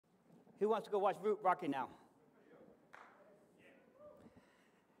Who wants to go watch Rocky now?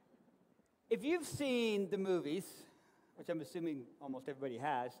 If you've seen the movies, which I'm assuming almost everybody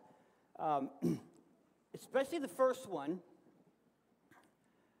has, especially the first one,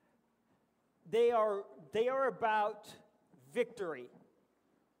 they are about victory.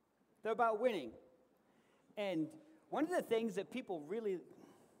 They're about winning. And one of the things that people really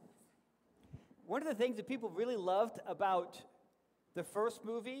loved about the first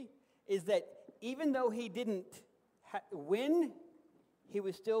movie is that even though he didn't win, he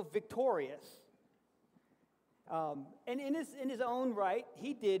was still victorious. And in his own right,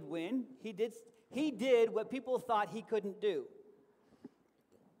 he did win. He did what people thought he couldn't do.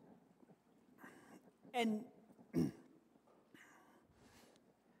 And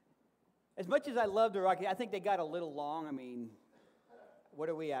as much as I loved Rocky, I think they got a little long. I mean, what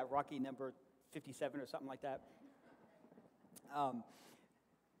are we at? Rocky number 57 or something like that.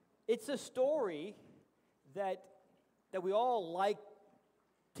 It's a story that we all like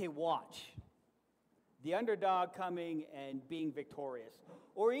to watch. The underdog coming and being victorious.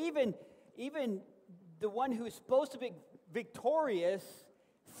 Or even the one who is supposed to be victorious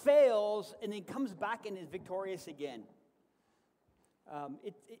fails and then comes back and is victorious again.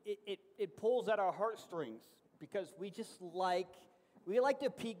 It pulls at our heartstrings because we like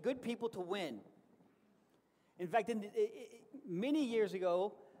good people to win. In fact, many years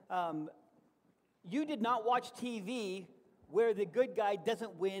ago, you did not watch TV where the good guy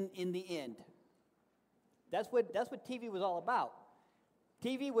doesn't win in the end. That's what TV was all about.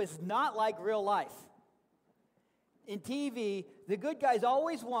 TV was not like real life. In TV, the good guys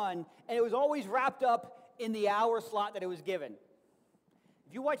always won, and it was always wrapped up in the hour slot that it was given.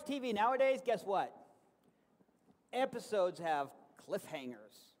 If you watch TV nowadays, guess what? Episodes have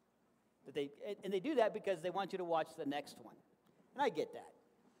cliffhangers. And they do that because they want you to watch the next one. And I get that.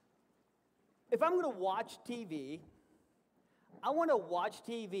 If I'm going to watch TV, I want to watch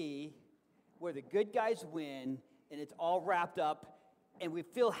TV where the good guys win and it's all wrapped up and we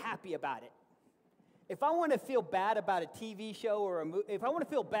feel happy about it. If I want to feel bad about a TV show or a movie, if I want to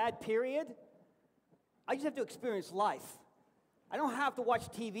feel bad, period, I just have to experience life. I don't have to watch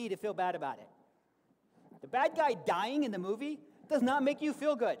TV to feel bad about it. The bad guy dying in the movie does not make you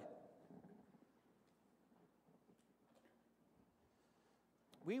feel good.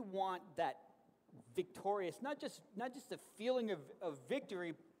 We want that victorious, not just the feeling of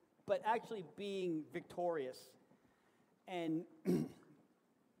victory, but actually being victorious. And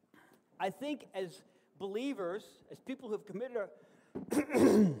I think as believers, as people who have committed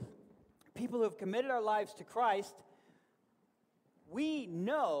our lives to Christ, we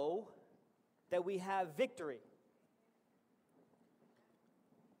know that we have victory.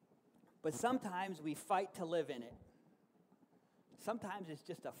 But sometimes we fight to live in it. Sometimes it's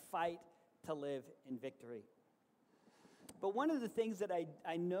just a fight to live in victory. But one of the things that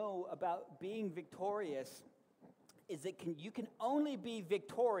I know about being victorious is that you can only be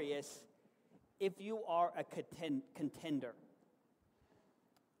victorious if you are a contender.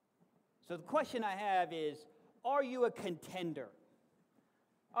 So the question I have is, are you a contender?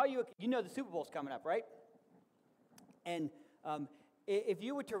 You know the Super Bowl's coming up, right? And if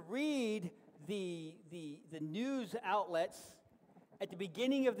you were to read the news outlets at the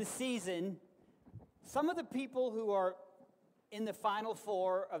beginning of the season, some of the people who are in the Final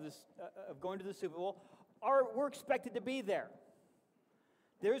Four of going to the Super Bowl were expected to be there.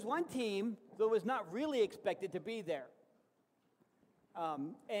 There's one team that was not really expected to be there,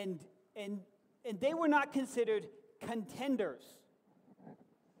 and they were not considered contenders.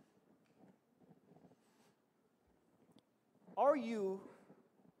 Are you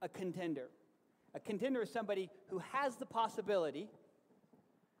a contender? A contender is somebody who has the possibility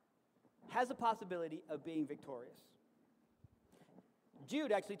of being victorious.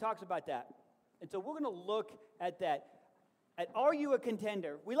 Jude actually talks about that. And so we're going to look at that. Are you a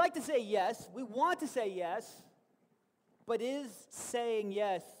contender? We like to say yes. We want to say yes. But is saying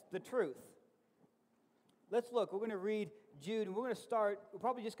yes the truth? Let's look. We're going to read Jude, and we're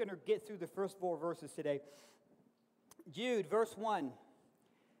probably just going to get through the first 4 verses today. Jude, verse 1.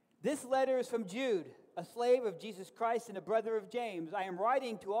 This letter is from Jude, a slave of Jesus Christ and a brother of James. I am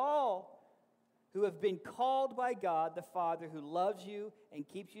writing to all who have been called by God the Father, who loves you and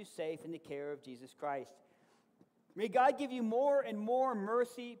keeps you safe in the care of Jesus Christ. May God give you more and more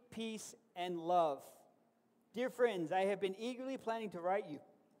mercy, peace, and love. Dear friends, I have been eagerly planning to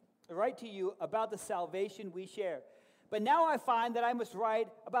write to you about the salvation we share. But now I find that I must write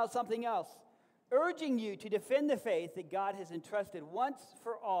about something else, urging you to defend the faith that God has entrusted once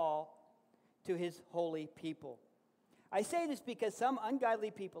for all to his holy people. I say this because some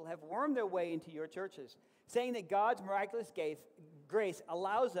ungodly people have wormed their way into your churches, saying that God's miraculous grace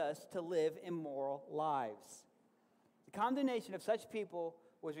allows us to live immoral lives. The condemnation of such people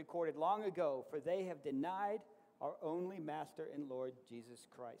was recorded long ago, for they have denied our only Master and Lord Jesus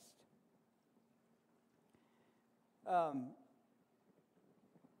Christ.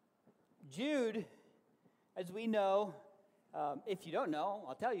 Jude, as we know, if you don't know,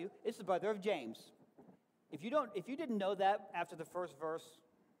 I'll tell you, is the brother of James. If you didn't know that after the first verse,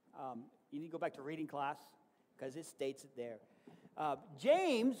 you need to go back to reading class because it states it there.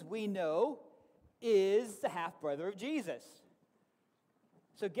 James, we know, is the half-brother of Jesus.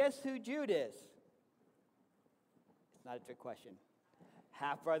 So guess who Jude is? It's not a trick question.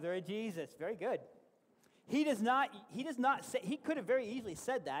 Half-brother of Jesus. Very good. He does not say, he could have very easily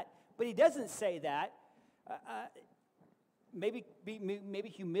said that, but he doesn't say that. Maybe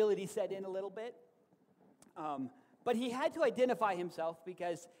humility set in a little bit. But he had to identify himself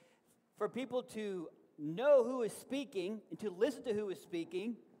because for people to know who is speaking and to listen to who is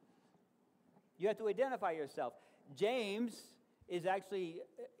speaking, you have to identify yourself. James is actually,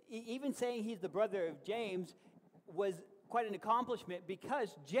 even saying he's the brother of James was quite an accomplishment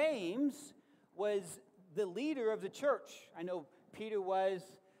because James was the leader of the church. I know Peter was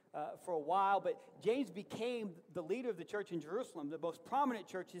for a while, but James became the leader of the church in Jerusalem, the most prominent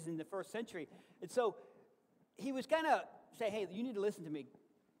churches in the first century. And so he was kind of saying, hey, you need to listen to me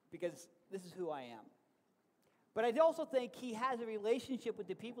because this is who I am. But I also think he has a relationship with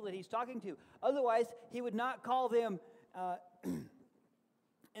the people that he's talking to. Otherwise, he would not call them,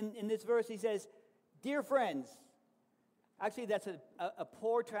 in this verse, he says, dear friends. Actually, that's a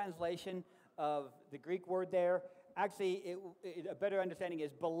poor translation of the Greek word there. Actually, a better understanding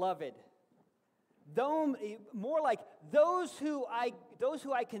is beloved. More like those who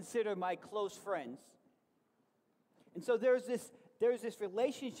I consider my close friends. And so there's this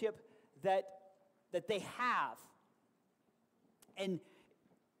relationship that they have. And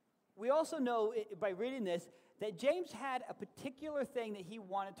we also know by reading this that James had a particular thing that he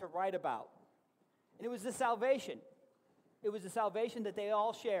wanted to write about. And it was the salvation. It was the salvation that they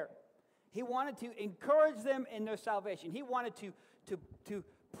all share. He wanted to encourage them in their salvation. He wanted to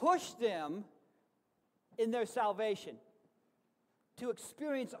push them in their salvation, to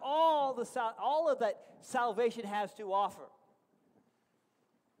experience all of that salvation has to offer.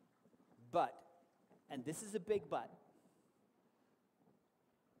 But, and this is a big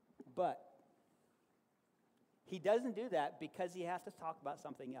but he doesn't do that because he has to talk about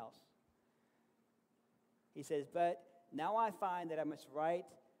something else. He says, but now I find that I must write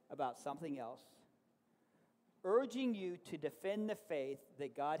about something else, urging you to defend the faith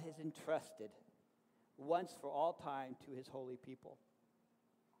that God has entrusted once for all time to his holy people.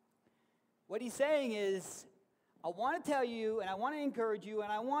 What he's saying is, I want to tell you, and I want to encourage you,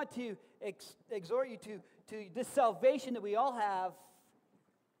 and I want to exhort you to this salvation that we all have,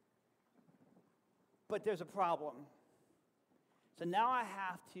 but there's a problem. So now I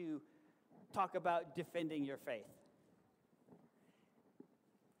have to talk about defending your faith.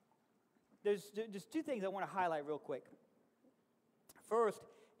 There's two things I want to highlight real quick. First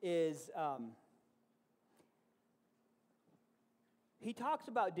is he talks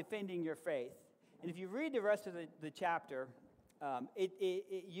about defending your faith. And if you read the rest of the chapter,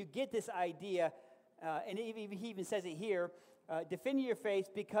 you get this idea, and he even says it here, defending your faith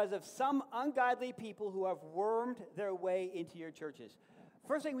because of some ungodly people who have wormed their way into your churches.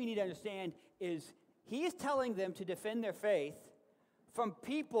 First thing we need to understand is he is telling them to defend their faith from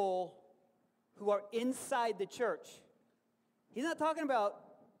people who are inside the church. He's not talking about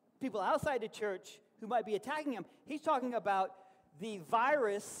people outside the church who might be attacking him. He's talking about the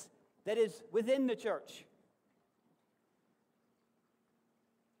virus that is within the church.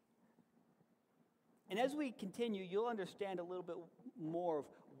 And as we continue, you'll understand a little bit more of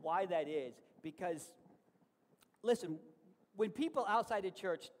why that is. Because, listen, when people outside the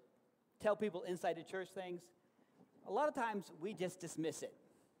church tell people inside the church things, a lot of times we just dismiss it.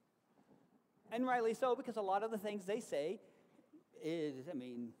 And rightly so, because a lot of the things they say is,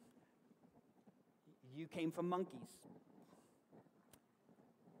 you came from monkeys.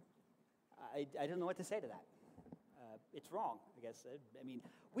 I don't know what to say to that. It's wrong, I guess.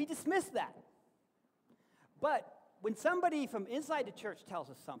 We dismiss that. But when somebody from inside the church tells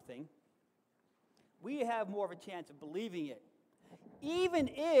us something, we have more of a chance of believing it. Even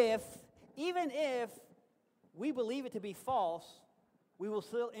if we believe it to be false, we will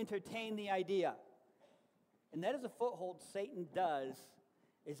still entertain the idea. And that is a foothold Satan does,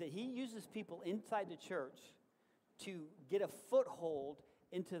 is that he uses people inside the church to get a foothold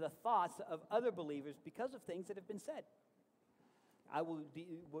into the thoughts of other believers because of things that have been said. I will the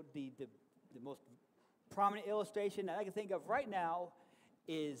most prominent illustration that I can think of right now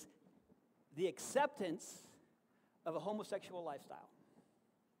is the acceptance of a homosexual lifestyle.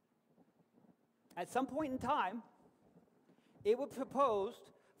 At some point in time, it was proposed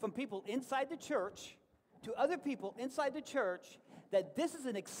from people inside the church to other people inside the church that this is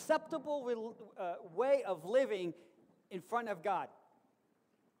an acceptable way of living in front of God.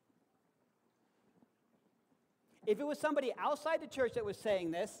 If it was somebody outside the church that was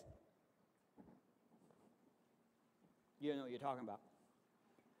saying this, you don't know what you're talking about.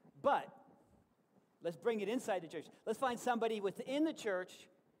 But let's bring it inside the church. Let's find somebody within the church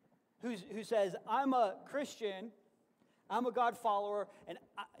who says, I'm a Christian, I'm a God follower, and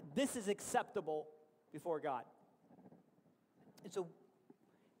this is acceptable before God. And so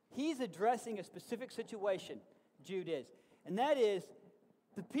he's addressing a specific situation, Jude is. And that is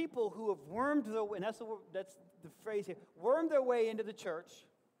the people who have wormed their way, and that's the phrase here, wormed their way into the church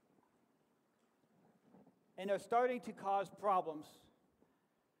and are starting to cause problems.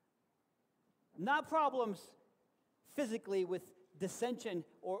 Not problems physically with dissension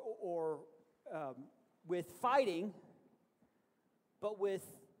or with fighting, but with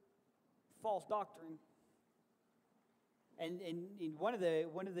false doctrine. And one of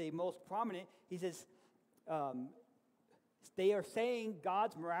the most prominent, he says, they are saying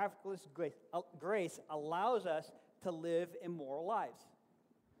God's miraculous grace allows us to live immoral lives.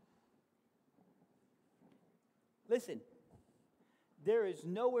 Listen, there is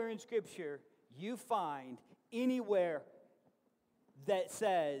nowhere in Scripture you find anywhere that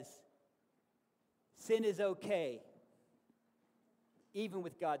says sin is okay, even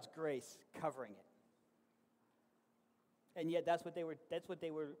with God's grace covering it. And yet that's what they were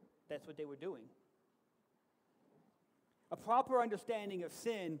doing. A proper understanding of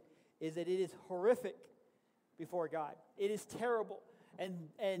sin is that it is horrific before God. It is terrible. And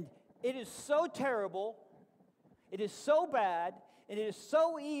it is so terrible, it is so bad, and it is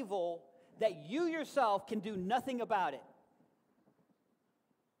so evil that you yourself can do nothing about it.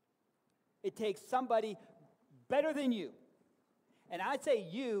 It takes somebody better than you. And I'd say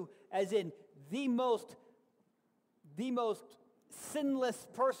you as in the most sinless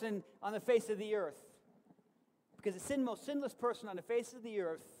person on the face of the earth. Because the most sinless person on the face of the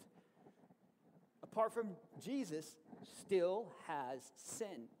earth, apart from Jesus, still has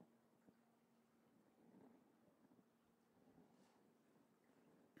sin.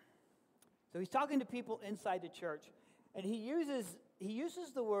 So he's talking to people inside the church, and he uses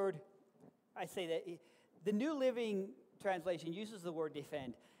the word, I say that, the New Living Translation uses the word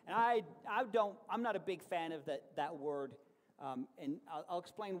defend. And I'm not a big fan of that word, and I'll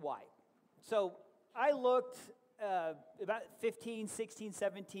explain why. So I looked about 15, 16,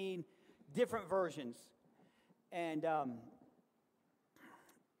 17 different versions. And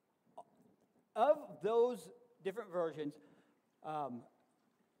of those different versions,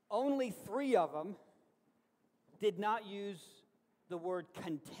 only 3 of them did not use the word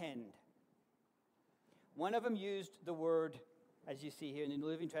contend. One of them used the word, as you see here in the New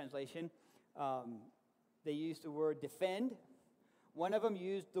Living Translation, they used the word defend. One of them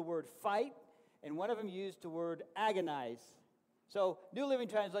used the word fight, and one of them used the word agonize. So New Living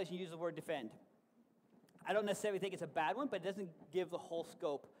Translation used the word defend. I don't necessarily think it's a bad one, but it doesn't give the whole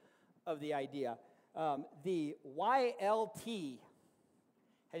scope of the idea. The YLT,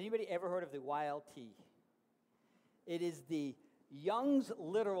 has anybody ever heard of the YLT? It is the Young's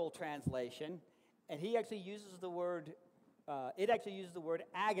literal translation, and he actually uses the word,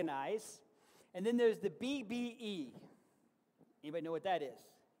 agonize. And then there's the BBE. Anybody know what that is?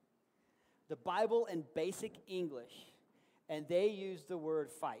 The Bible in Basic English, and they use the word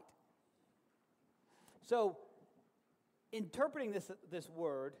fight. So, interpreting this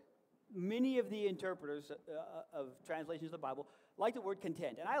word, many of the interpreters of translations of the Bible like the word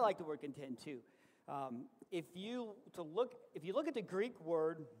contend, and I like the word contend too. If you look at the Greek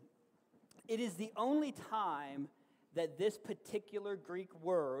word, it is the only time that this particular Greek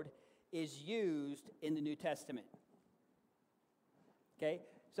word is used in the New Testament. Okay,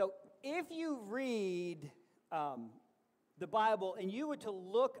 so if you read the Bible and you were to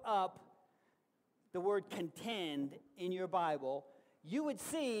look up the word contend in your Bible, you would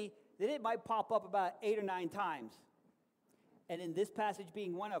see that it might pop up about 8 or 9 times. And in this passage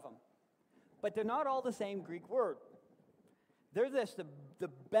being one of them. But they're not all the same Greek word. They're just the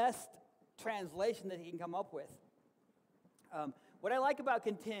best translation that he can come up with. What I like about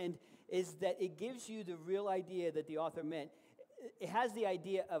contend is that it gives you the real idea that the author meant. It has the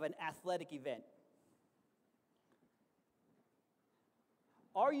idea of an athletic event.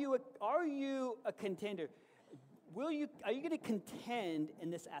 Are you a contender? are you going to contend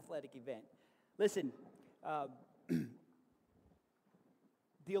in this athletic event? Listen,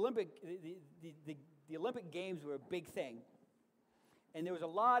 the Olympic Games were a big thing. And there was a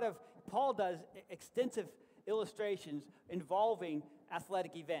lot of, Paul does extensive illustrations involving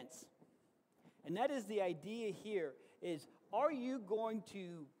athletic events. And that is the idea here is, are you going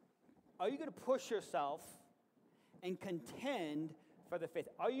to push yourself and contend for the faith?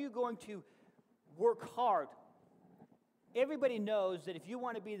 Are you going to work hard? Everybody knows that if you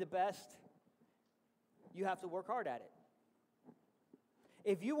want to be the best, you have to work hard at it.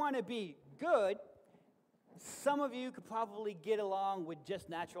 If you want to be good, some of you could probably get along with just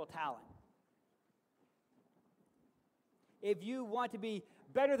natural talent. If you want to be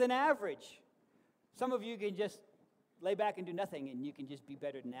better than average, some of you can just lay back and do nothing, and you can just be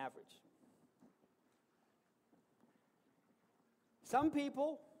better than average. Some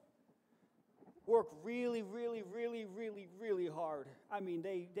people work really, really, really, really, really hard. I mean,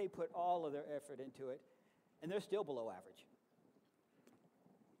 they put all of their effort into it, and they're still below average.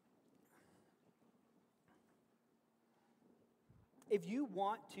 If you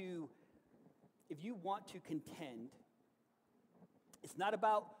want to contend, it's not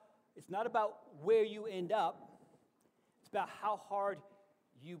about where you end up. It's about how hard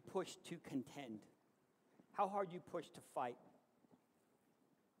you push to contend, how hard you push to fight.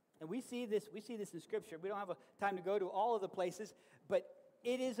 And we see this in Scripture. We don't have time to go to all of the places, but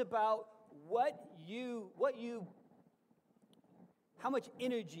it is about how much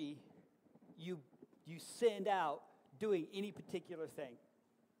energy you send out doing any particular thing.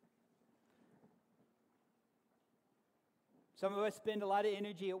 Some of us spend a lot of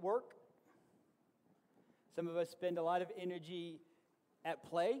energy at work. Some of us spend a lot of energy at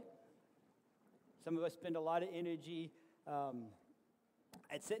play. Some of us spend a lot of energy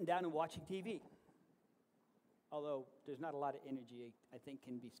at sitting down and watching TV. Although there's not a lot of energy, I think,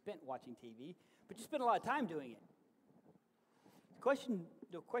 can be spent watching TV, but you spend a lot of time doing it.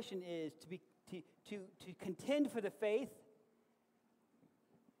 The question is to contend for the faith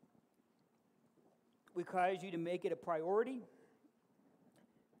requires you to make it a priority,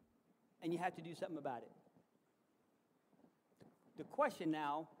 and you have to do something about it. The question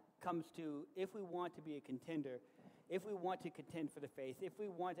now comes to, if we want to be a contender, if we want to contend for the faith, if we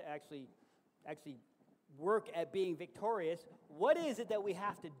want to actually work at being victorious, what is it that we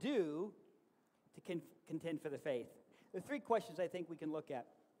have to do to contend for the faith? There are three questions I think we can look at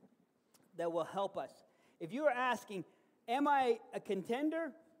that will help us. If you are asking, am I a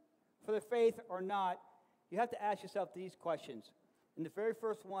contender for the faith or not, you have to ask yourself these questions. And the very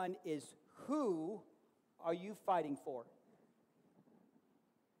first one is, who are you fighting for?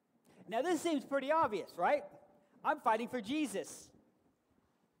 Now, this seems pretty obvious, right? I'm fighting for Jesus,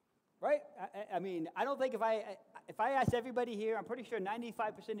 right? I mean, I don't think if I asked everybody here, I'm pretty sure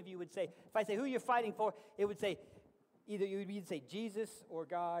 95% of you would say, if I say who you're fighting for, it would say, either you would say Jesus or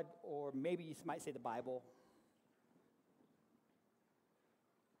God, or maybe you might say the Bible.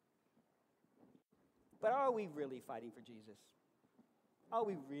 But are we really fighting for Jesus? Are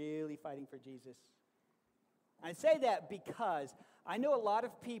we really fighting for Jesus? I say that because I know a lot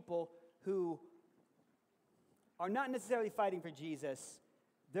of people who are not necessarily fighting for Jesus.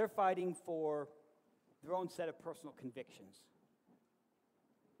 They're fighting for their own set of personal convictions.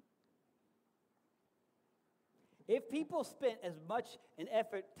 If people spent as much an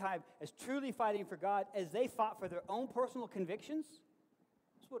effort, time, as truly fighting for God as they fought for their own personal convictions,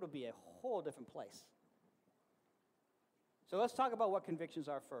 this would be a whole different place. So let's talk about what convictions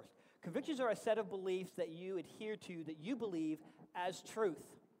are first. Convictions are a set of beliefs that you adhere to, that you believe as truth.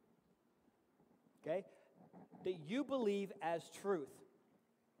 Okay? That you believe as truth.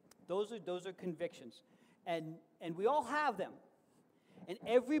 Those are convictions. And we all have them. And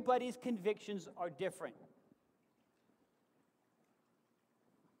everybody's convictions are different.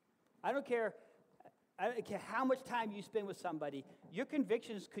 I don't care how much time you spend with somebody, your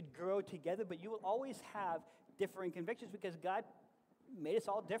convictions could grow together, but you will always have differing convictions because God made us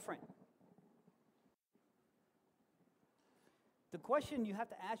all different. The question you have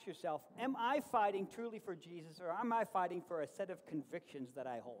to ask yourself, am I fighting truly for Jesus, or am I fighting for a set of convictions that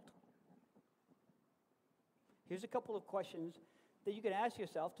I hold? Here's a couple of questions that you can ask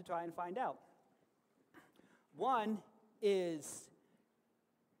yourself to try and find out. One is,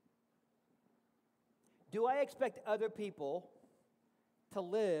 do I expect other people to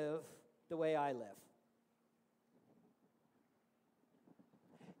live the way I live?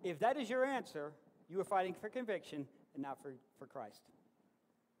 If that is your answer, you are fighting for conviction and not for Christ.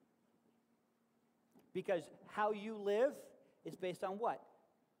 Because how you live is based on what?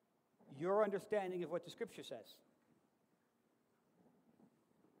 Your understanding of what the Scripture says.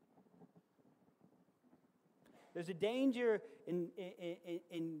 There's a danger in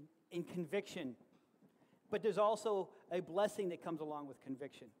conviction, but there's also a blessing that comes along with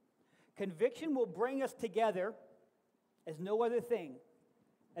conviction. Conviction will bring us together as no other thing.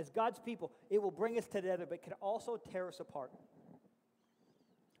 As God's people, it will bring us together, but can also tear us apart.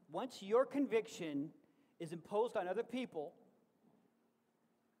 Once your conviction is imposed on other people,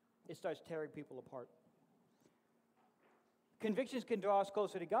 it starts tearing people apart. Convictions can draw us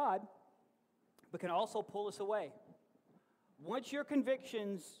closer to God, but can also pull us away. Once your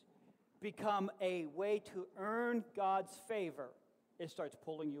convictions become a way to earn God's favor, it starts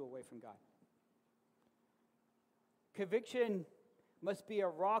pulling you away from God. Conviction must be a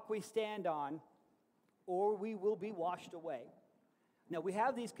rock we stand on, or we will be washed away. Now, we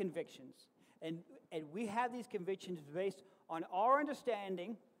have these convictions, and we have these convictions based on our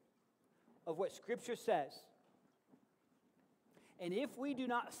understanding of what Scripture says. And if we do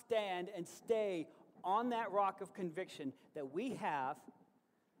not stand and stay on that rock of conviction that we have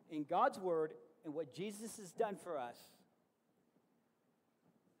in God's Word and what Jesus has done for us,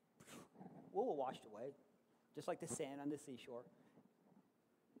 we'll be washed away, just like the sand on the seashore.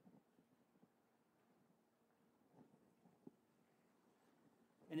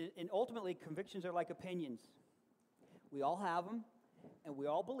 And ultimately, convictions are like opinions. We all have them, and we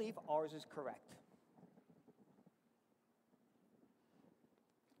all believe ours is correct.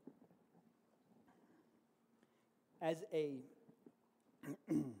 As a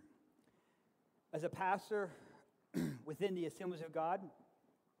pastor within the Assemblies of God,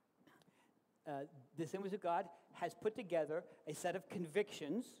 the Assemblies of God has put together a set of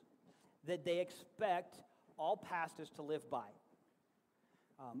convictions that they expect all pastors to live by.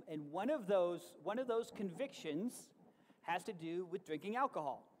 And one of those convictions has to do with drinking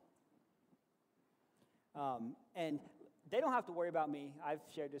alcohol. And they don't have to worry about me. I've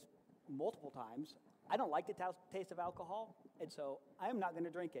shared this multiple times. I don't like the taste of alcohol, and so I am not going to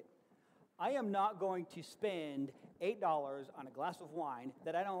drink it. I am not going to spend $8 on a glass of wine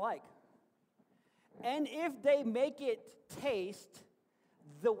that I don't like. And if they make it taste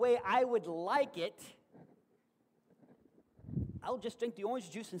the way I would like it, I'll just drink the orange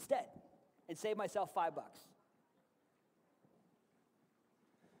juice instead and save myself $5.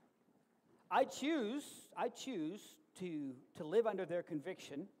 I choose to live under their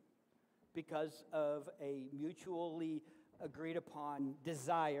conviction because of a mutually agreed upon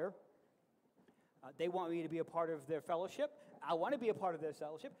desire. They want me to be a part of their fellowship. I want to be a part of their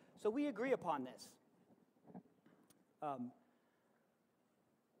fellowship. So we agree upon this.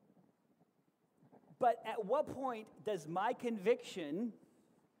 But at what point does my conviction,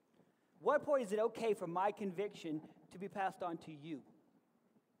 what point is it okay for my conviction to be passed on to you?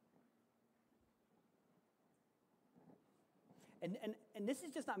 And this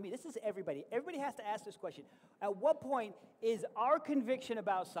is just not me, this is everybody. Everybody has to ask this question. At what point is our conviction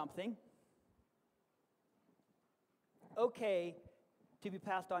about something okay to be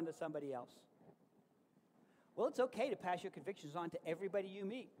passed on to somebody else? Well, it's okay to pass your convictions on to everybody you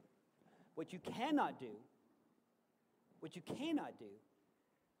meet. What you cannot do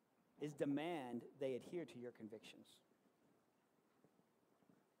is demand they adhere to your convictions.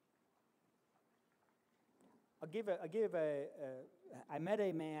 I met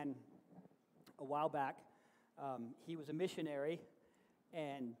a man a while back. He was a missionary,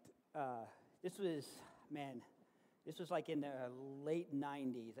 and this was like in the late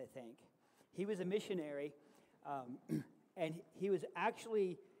 90s, I think. He was a missionary, and he was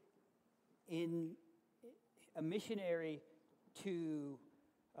actually a missionary to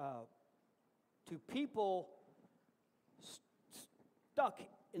people stuck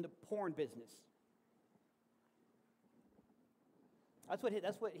in the porn business.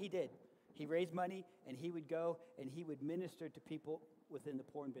 That's what he did. He raised money, and he would go and he would minister to people within the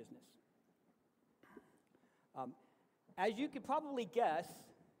porn business. As you could probably guess,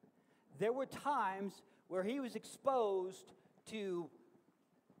 there were times where he was exposed to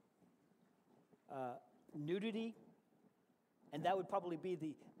nudity, and that would probably be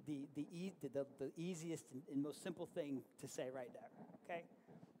the easiest and most simple thing to say right there. Okay.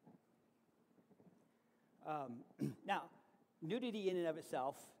 Now, nudity in and of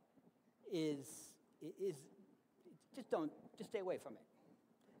itself is just stay away from it.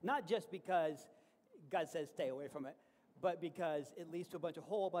 Not just because God says stay away from it, but because it leads to a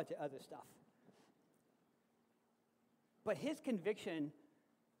whole bunch of other stuff. But his conviction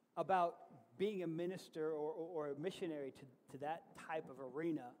about being a minister or a missionary to that type of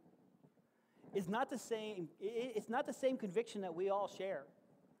arena is not the same. It's not the same conviction that we all share.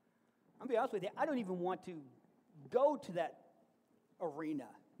 I'm gonna be honest with you. I don't even want to go to that arena,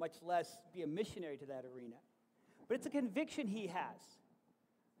 much less be a missionary to that arena. but it's a conviction he has.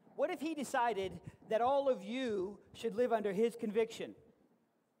 What if he decided that all of you should live under his conviction?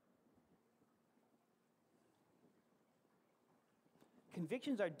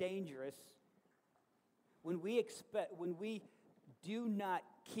 Convictions are dangerous when we do not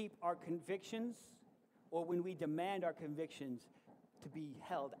keep our convictions, or when we demand our convictions to be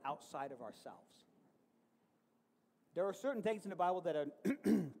held outside of ourselves. There are certain things in the Bible that are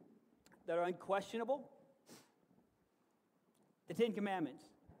that are unquestionable. The Ten Commandments.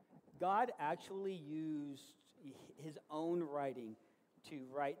 God actually used his own writing to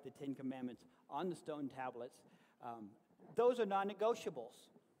write the Ten Commandments on the stone tablets. Those are non-negotiables.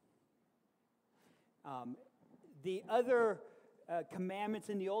 The other commandments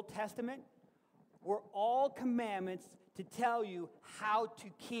in the Old Testament were all commandments to tell you how to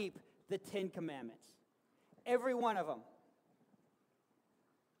keep the Ten Commandments. Every one of them.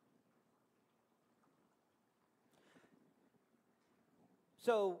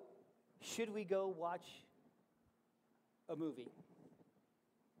 So, should we go watch a movie?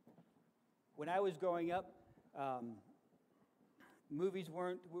 When I was growing up, movies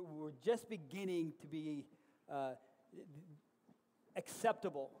were just beginning to be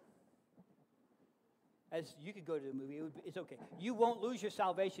acceptable. As you could go to a movie, it's okay. You won't lose your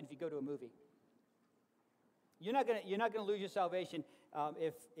salvation if you go to a movie. You're not gonna lose your salvation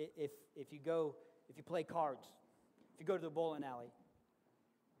if you play cards, if you go to the bowling alley,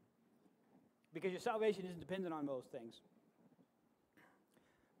 because your salvation isn't dependent on those things.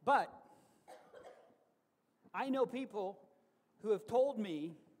 But I know people who have told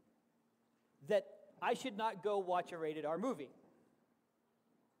me that I should not go watch a rated R movie.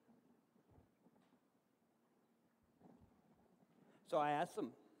 So I asked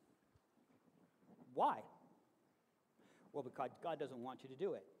them, why? Well, because God doesn't want you to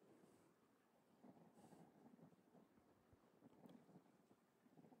do it.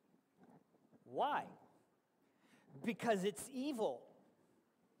 Why? Because it's evil.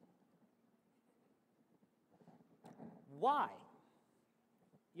 Why?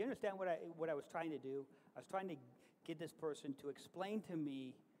 You understand what I was trying to do? I was trying to get this person to explain to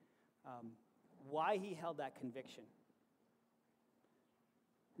me why he held that conviction.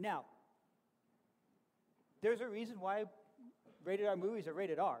 Now, there's a reason why rated R movies are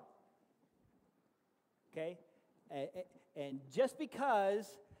rated R. Okay? And just because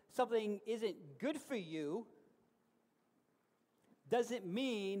something isn't good for you doesn't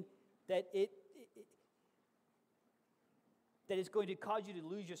mean that that it's going to cause you to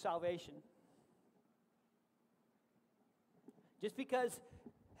lose your salvation. Just because,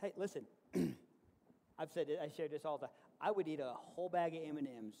 hey, listen, I've said it, I share this all the time. I would eat a whole bag of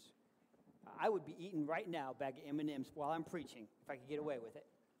M&Ms. I would be eating right now a bag of M&Ms while I'm preaching, if I could get away with it.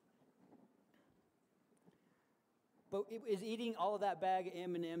 But is eating all of that bag of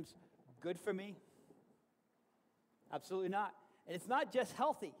M&Ms good for me? Absolutely not. And it's not just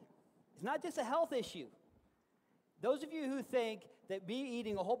healthy. It's not just a health issue. Those of you who think that me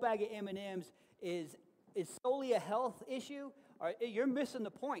eating a whole bag of M&Ms is solely a health issue, you're missing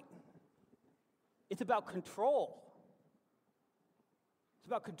the point. It's about control. It's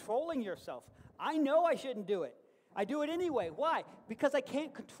about controlling yourself. I know I shouldn't do it. I do it anyway. Why? Because I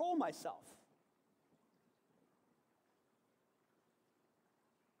can't control myself.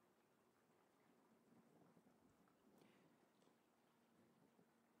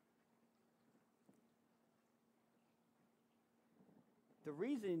 The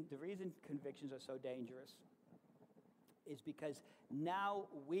reason convictions are so dangerous is because now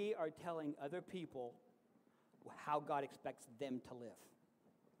we are telling other people how God expects them to live.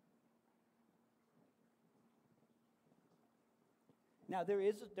 Now there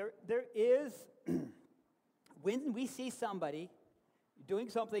is when we see somebody doing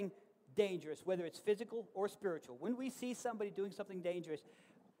something dangerous, whether it's physical or spiritual, when we see somebody doing something dangerous,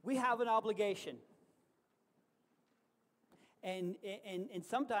 we have an obligation. And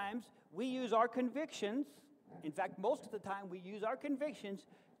sometimes we use our convictions, in fact, most of the time we use our convictions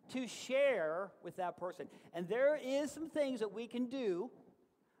to share with that person. And there is some things that we can do.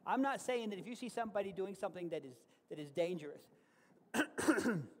 I'm not saying that if you see somebody doing something that is dangerous,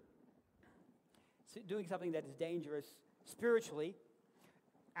 doing something that is dangerous spiritually,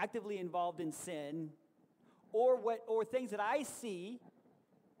 actively involved in sin, or things that I see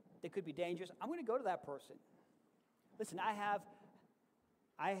that could be dangerous, I'm going to go to that person. Listen,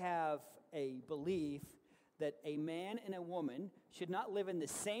 I have a belief that a man and a woman should not live in the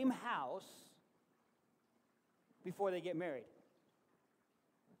same house before they get married.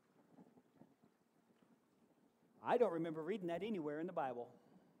 I don't remember reading that anywhere in the Bible.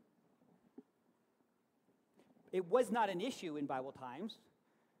 It was not an issue in Bible times.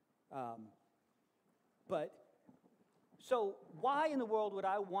 So why in the world would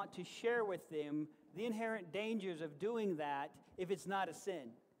I want to share with them the inherent dangers of doing that if it's not a sin?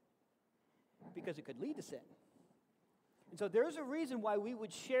 Because it could lead to sin. And so there's a reason why we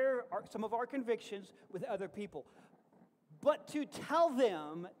would share some of our convictions with other people. But to tell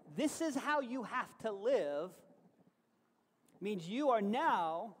them this is how you have to live means you are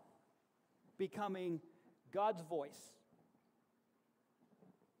now becoming God's voice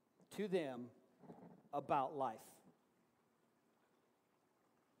to them about life.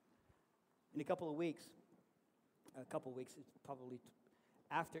 In a couple of weeks, it's probably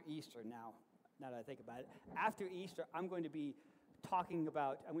after Easter now that I think about it. After Easter, I'm going to be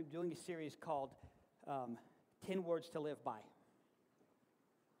doing a series called 10 Words to Live By.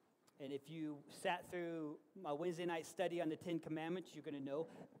 And if you sat through my Wednesday night study on the 10 Commandments, you're going to know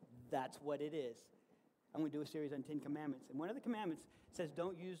that's what it is. I'm going to do a series on 10 Commandments. And one of the commandments says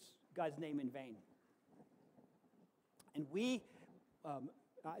don't use God's name in vain. And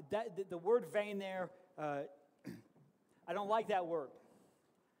the word vain there, I don't like that word.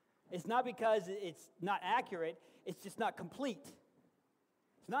 It's not because it's not accurate, it's just not complete.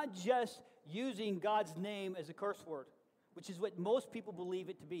 It's not just using God's name as a curse word, which is what most people believe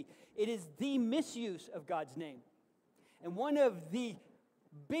it to be. It is the misuse of God's name. And one of the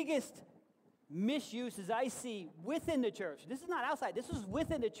biggest misuses I see within the church, this is not outside, this is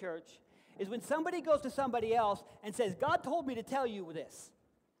within the church, is when somebody goes to somebody else and says, God told me to tell you this.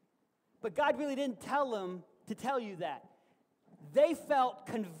 But God really didn't tell them to tell you that. They felt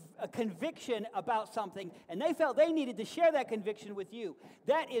a conviction about something, and they felt they needed to share that conviction with you.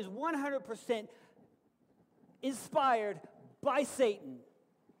 That is 100% inspired by Satan.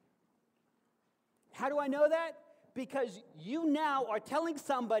 How do I know that? Because you now are telling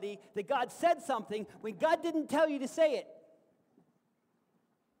somebody that God said something when God didn't tell you to say it.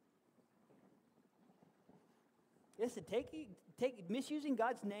 Listen, take misusing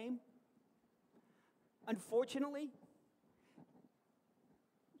God's name, unfortunately,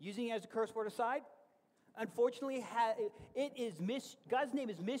 using it as a curse word aside, unfortunately, God's name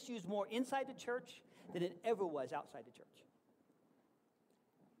is misused more inside the church than it ever was outside the church.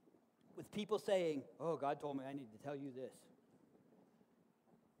 With people saying, oh, God told me I need to tell you this.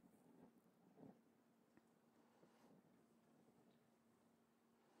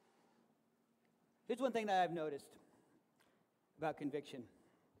 Here's one thing that I've noticed about conviction,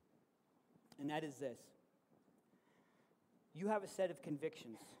 and that is this. You have a set of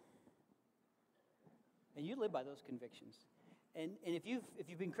convictions, and you live by those convictions. And if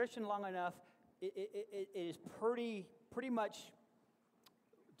you've been Christian long enough, it is pretty much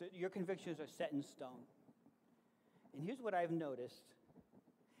your convictions are set in stone. And here's what I've noticed: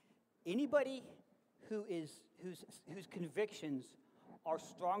 anybody whose convictions are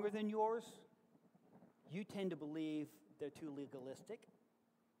stronger than yours, you tend to believe they're too legalistic.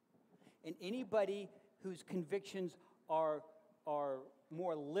 And anybody whose convictions are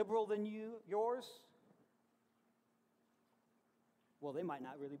more liberal than yours, well, they might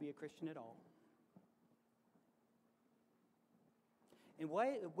not really be a Christian at all. And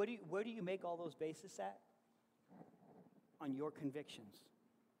where do you make all those bases at? On your convictions.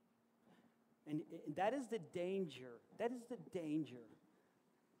 And that is the danger. That is the danger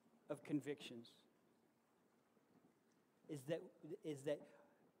of convictions. Is that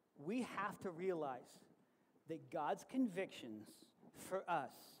we have to realize that God's convictions for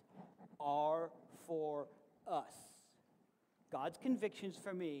us are for us. God's convictions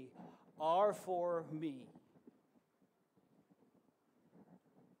for me are for me.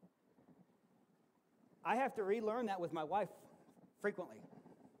 I have to relearn that with my wife frequently.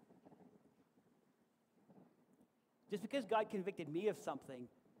 Just because God convicted me of something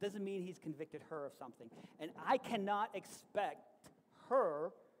doesn't mean he's convicted her of something. And I cannot expect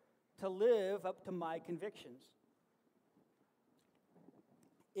her to live up to my convictions.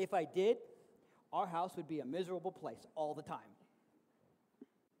 If I did, our house would be a miserable place all the time.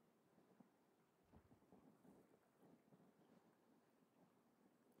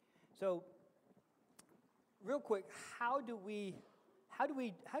 So, real quick, how do we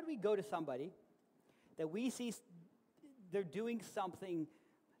go to somebody that we see they're doing something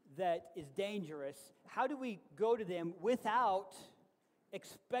that is dangerous? How do we go to them without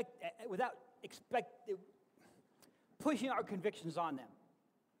pushing our convictions on them?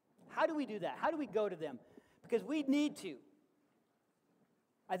 How do we do that? How do we go to them? Because we need to.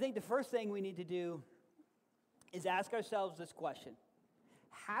 I think the first thing we need to do is ask ourselves this question: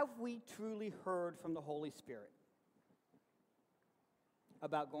 have we truly heard from the Holy Spirit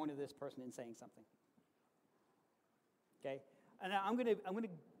about going to this person and saying something? Okay? And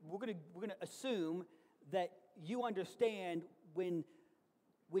we're gonna assume that you understand when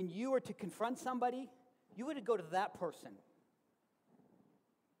you are to confront somebody, you would go to that person.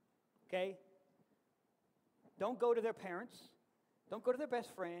 Okay? Don't go to their parents. Don't go to their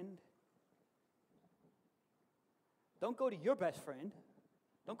best friend. Don't go to your best friend.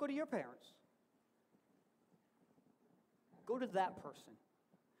 Don't go to your parents. Go to that person.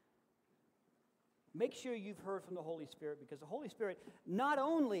 Make sure you've heard from the Holy Spirit, because the Holy Spirit not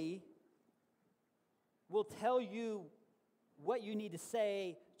only will tell you what you need to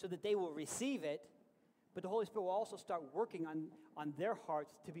say so that they will receive it, but the Holy Spirit will also start working on their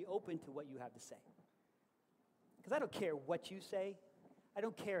hearts to be open to what you have to say. Because I don't care what you say. I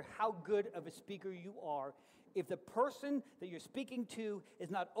don't care how good of a speaker you are. If the person that you're speaking to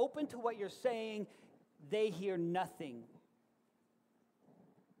is not open to what you're saying, they hear nothing.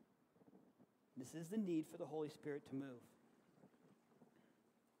 This is the need for the Holy Spirit to move.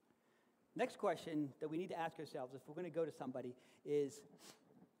 Next question that we need to ask ourselves if we're going to go to somebody is,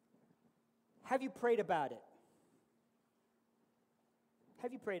 have you prayed about it?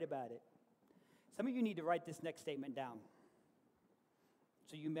 Have you prayed about it? Some of you need to write this next statement down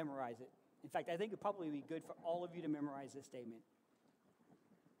so you memorize it. In fact, I think it would probably be good for all of you to memorize this statement.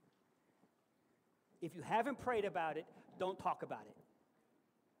 If you haven't prayed about it, don't talk about it.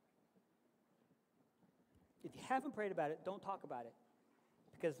 If you haven't prayed about it, don't talk about it.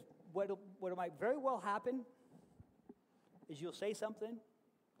 Because what might very well happen is you'll say something,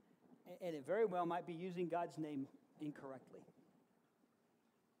 and it very well might be using God's name incorrectly.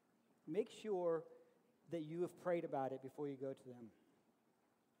 Make sure that you have prayed about it before you go to them.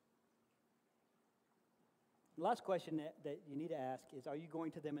 The last question that you need to ask is, are you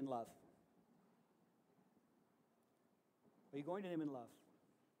going to them in love? Are you going to them in love?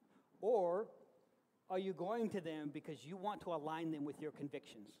 Or are you going to them because you want to align them with your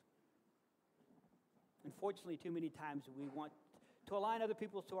convictions? Unfortunately, too many times we want to align other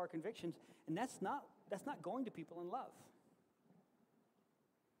people to our convictions, and that's not going to people in love.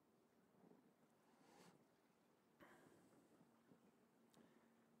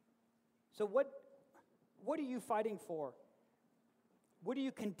 So what are you fighting for? What are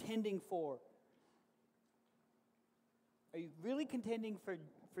you contending for? Are you really contending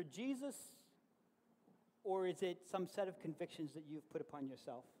for Jesus? Or is it some set of convictions that you've put upon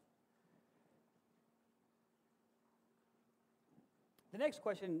yourself? The next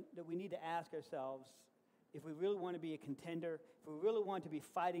question that we need to ask ourselves, if we really want to be a contender, if we really want to be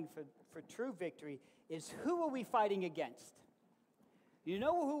fighting for true victory, is who are we fighting against? You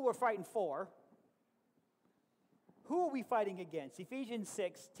know who we're fighting for. Who are we fighting against? Ephesians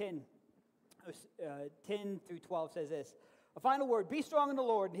 6:10 through 12 says this. A final word, be strong in the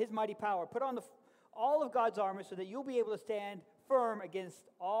Lord and his mighty power. Put on all of God's armor so that you'll be able to stand firm against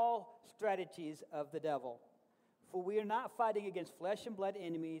all strategies of the devil. For we are not fighting against flesh and blood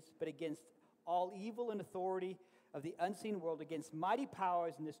enemies, but against all evil and authority of the unseen world, against mighty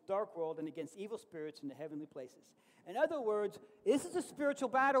powers in this dark world, and against evil spirits in the heavenly places. In other words, this is a spiritual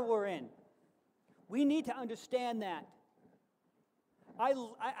battle we're in. We need to understand that.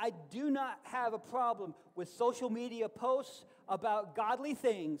 I do not have a problem with social media posts about godly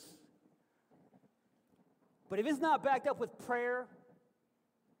things. But if it's not backed up with prayer,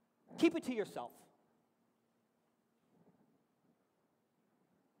 keep it to yourself.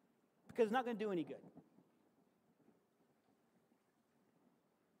 Because it's not going to do any good.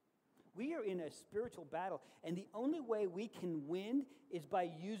 We are in a spiritual battle, and the only way we can win is by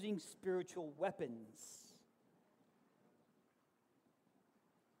using spiritual weapons.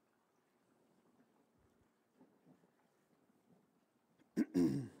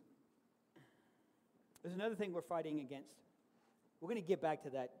 There's another thing we're fighting against. We're going to get back to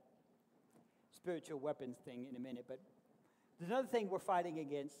that spiritual weapons thing in a minute, but there's another thing we're fighting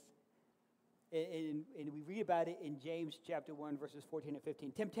against, and we read about it in James chapter 1, verses 14 and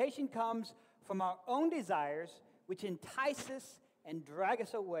 15. Temptation comes from our own desires, which entice us and drag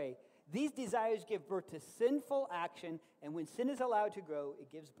us away. These desires give birth to sinful action, and when sin is allowed to grow,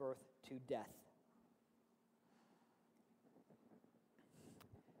 it gives birth to death.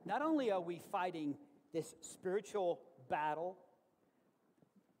 Not only are we fighting this spiritual battle,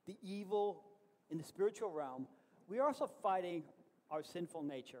 the evil in the spiritual realm, we are also fighting our sinful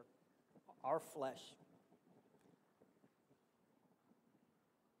nature, our flesh.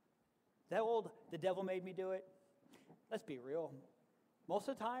 That old, the devil made me do it. Let's be real. Most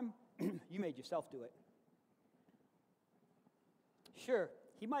of the time, you made yourself do it. Sure,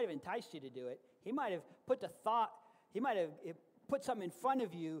 he might have enticed you to do it. He might have put put something in front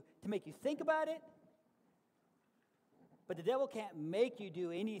of you to make you think about it. But the devil can't make you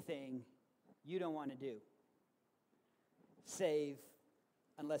do anything you don't want to do, save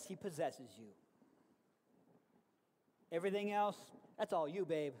unless he possesses you. Everything else, that's all you,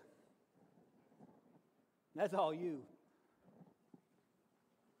 babe. That's all you.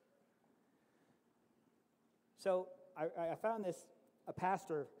 So I found this, a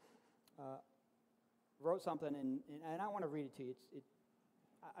pastor wrote something, and I want to read it to you.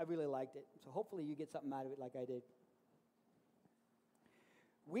 I really liked it. So hopefully you get something out of it like I did.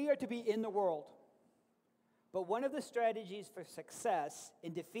 We are to be in the world, but one of the strategies for success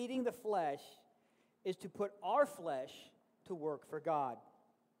in defeating the flesh is to put our flesh to work for God.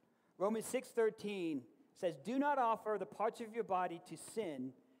 Romans 6:13 says, "Do not offer the parts of your body to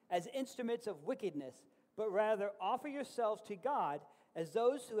sin as instruments of wickedness, but rather offer yourselves to God as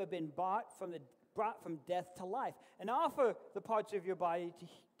those who have been brought from death to life, and offer the parts of your body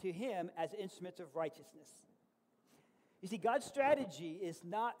to him as instruments of righteousness." You see, God's strategy is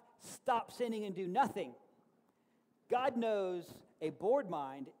not stop sinning and do nothing. God knows a bored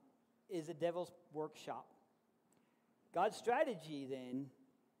mind is a devil's workshop. God's strategy, then,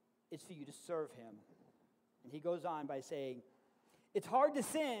 is for you to serve him. And he goes on by saying, it's hard to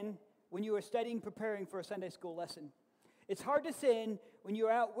sin when you are studying, preparing for a Sunday school lesson. It's hard to sin when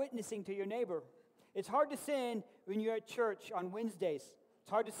you're out witnessing to your neighbor. It's hard to sin when you're at church on Wednesdays. It's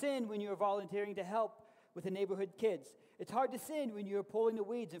hard to sin when you're volunteering to help with the neighborhood kids. It's hard to sin when you're pulling the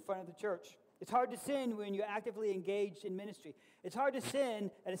weeds in front of the church. It's hard to sin when you're actively engaged in ministry. It's hard to sin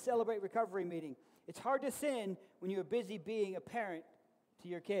at a Celebrate Recovery meeting. It's hard to sin when you're busy being a parent to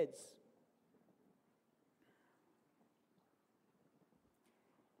your kids.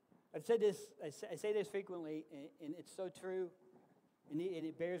 I've said this, I say this frequently, and it's so true, and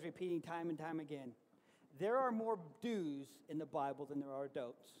it bears repeating time and time again. There are more do's in the Bible than there are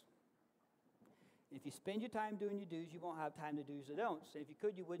don'ts. If you spend your time doing your do's, you won't have time to do's or don'ts. And if you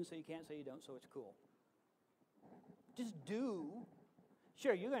could, you wouldn't, so you can't, so you don't, so it's cool. Just do.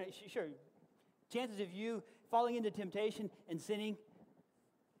 Sure, chances of you falling into temptation and sinning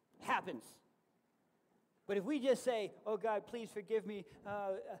happens. But if we just say, oh God, please forgive me,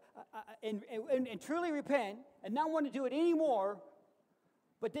 and truly repent and not want to do it anymore,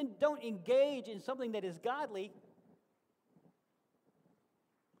 but then don't engage in something that is godly,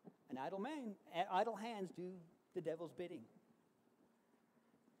 an idle hands do the devil's bidding.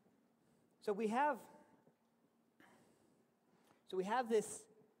 So we have this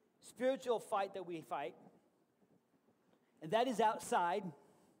spiritual fight that we fight, and that is outside.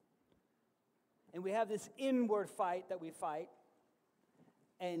 And we have this inward fight that we fight,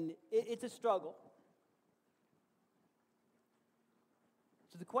 and it's a struggle.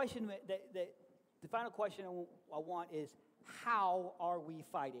 So the question, the final question I want is, how are we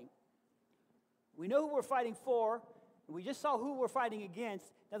fighting? We know who we're fighting for, and we just saw who we're fighting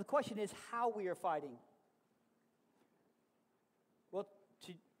against. Now the question is how we are fighting. Well,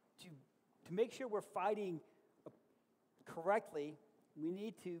 to make sure we're fighting correctly, we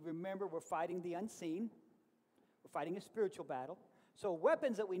need to remember we're fighting the unseen. We're fighting a spiritual battle. So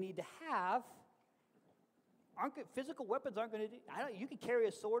weapons that we need to have physical weapons aren't going to do. You can carry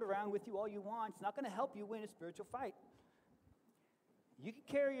a sword around with you all you want. It's not going to help you win a spiritual fight. You can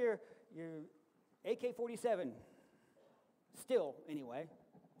carry your AK-47, still anyway,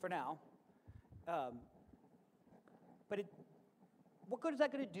 for now. But what good is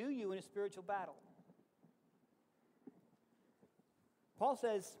that going to do you in a spiritual battle? Paul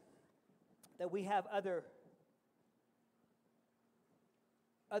says that we have other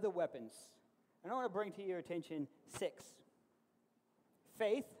weapons. And I want to bring to your attention 6.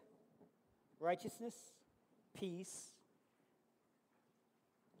 Faith, righteousness, peace,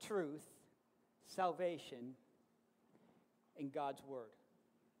 truth, salvation, and God's word.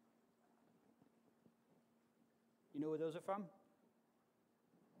 You know where those are from?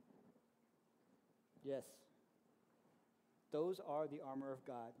 Yes. Those are the armor of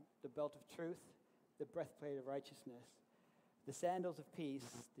God, the belt of truth, the breastplate of righteousness, the sandals of peace,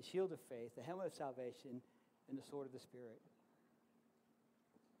 the shield of faith, the helmet of salvation, and the sword of the Spirit.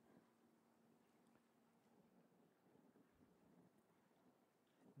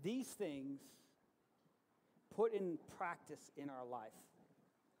 These things put in practice in our life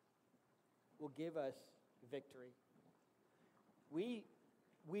will give us victory. We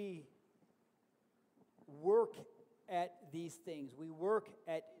work at these things. We work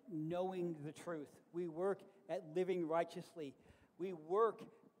at knowing the truth. We work at living righteously. We work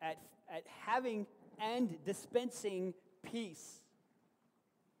at having and dispensing peace.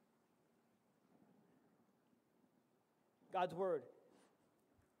 God's word.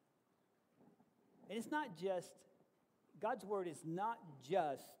 And it's not just God's word is not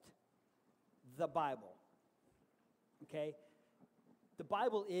just the Bible, okay? The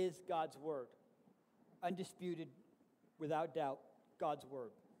Bible is God's word, undisputed, without doubt, God's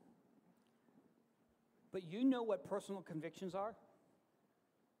word. But you know what personal convictions are?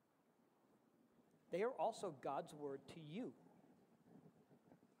 They are also God's word to you.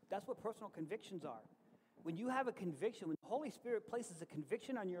 That's what personal convictions are. When you have a conviction, when the Holy Spirit places a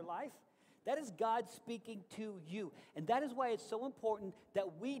conviction on your life, that is God speaking to you. And that is why it's so important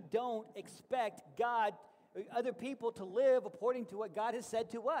that we don't expect God, other people to live according to what God has said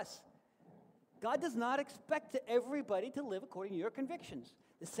to us. God does not expect everybody to live according to your convictions.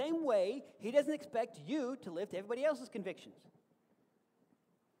 The same way, He doesn't expect you to live to everybody else's convictions.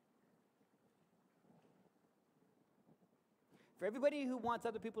 For everybody who wants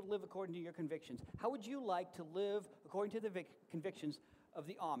other people to live according to your convictions, how would you like to live according to the convictions of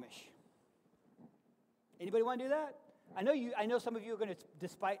the Amish? Anybody want to do that? I know some of you are going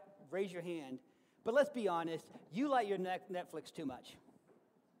to raise your hand, but let's be honest, you like your Netflix too much.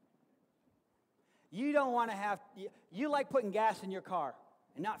 You don't want to you like putting gas in your car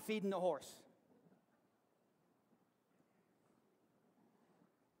and not feeding the horse.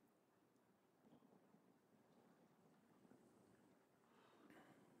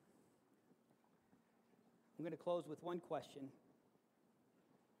 I'm going to close with one question.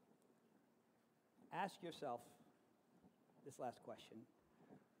 Ask yourself this last question.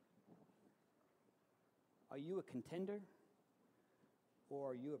 Are you a contender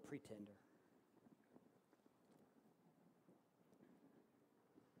or are you a pretender?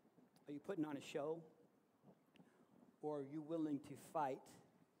 Are you putting on a show or are you willing to fight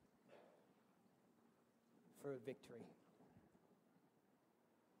for a victory?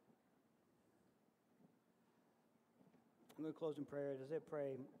 I'm going to close in prayer. As I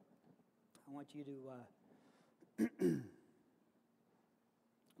pray, I want you to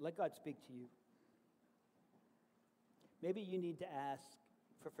let God speak to you. Maybe you need to ask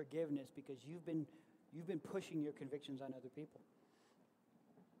for forgiveness because you've been pushing your convictions on other people.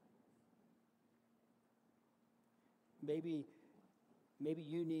 Maybe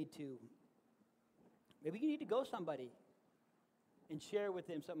you need to go somebody and share with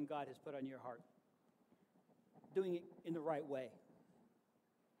them something God has put on your heart. Doing it in the right way.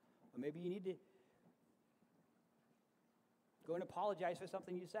 Or maybe you need to go and apologize for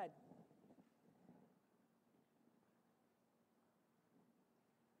something you said.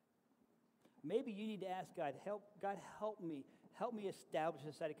 Maybe you need to ask God, help me establish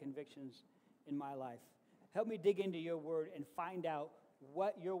a set of convictions in my life. Help me dig into your word and find out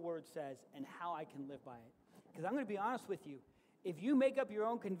what your word says and how I can live by it. Because I'm going to be honest with you, if you make up your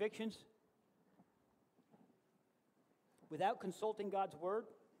own convictions without consulting God's word,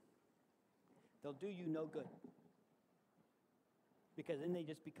 they'll do you no good. Because then they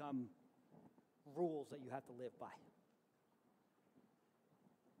just become rules that you have to live by.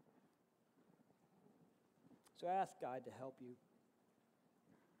 So I ask God to help you.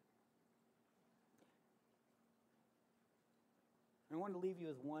 I want to leave you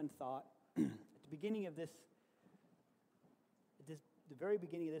with one thought. At the beginning of the very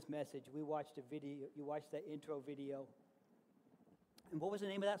beginning of this message, we watched a video. You watched that intro video. And what was the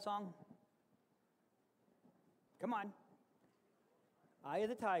name of that song? Come on. Eye of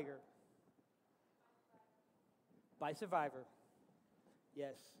the Tiger. By Survivor.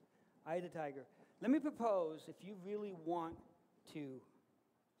 Yes, Eye of the Tiger. Let me propose, if you really want to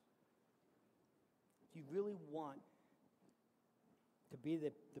be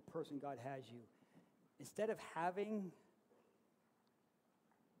the person God has you, instead of having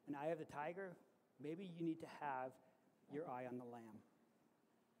an eye of the tiger, maybe you need to have your eye on the Lamb.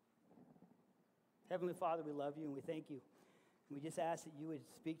 Heavenly Father, we love you and we thank you. We just ask that you would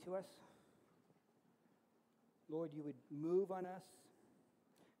speak to us. Lord, you would move on us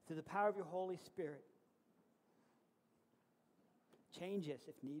through the power of your Holy Spirit. Change us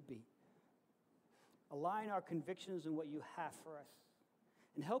if need be. Align our convictions in what you have for us.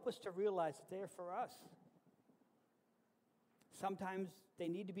 And help us to realize that they are for us. Sometimes they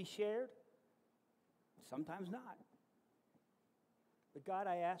need to be shared. Sometimes not. But God,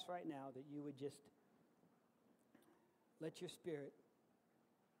 I ask right now that you would just let your Spirit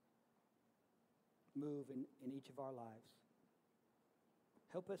move in each of our lives.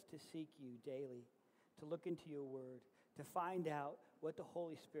 Help us to seek you daily, to look into your word, to find out what the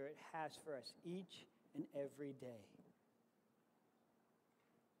Holy Spirit has for us each and every day.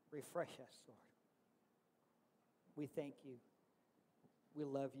 Refresh us, Lord. We thank you. We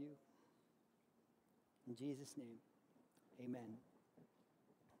love you. In Jesus' name, amen.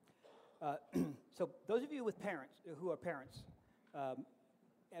 So those of you with parents who are parents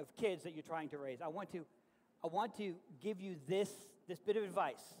of kids that you're trying to raise, I want to give you this bit of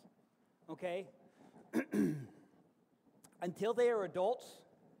advice, okay? Until they are adults,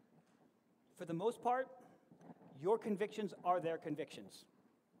 for the most part, your convictions are their convictions.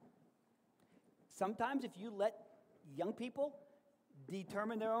 Sometimes if you let young people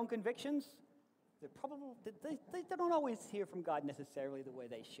determine their own convictions, they don't always hear from God necessarily the way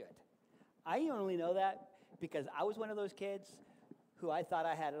they should. I only know that because I was one of those kids who I thought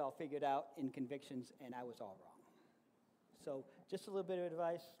I had it all figured out in convictions, and I was all wrong. So just a little bit of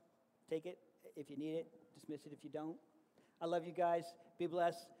advice. Take it if you need it. Dismiss it if you don't. I love you guys. Be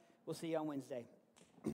blessed. We'll see you on Wednesday.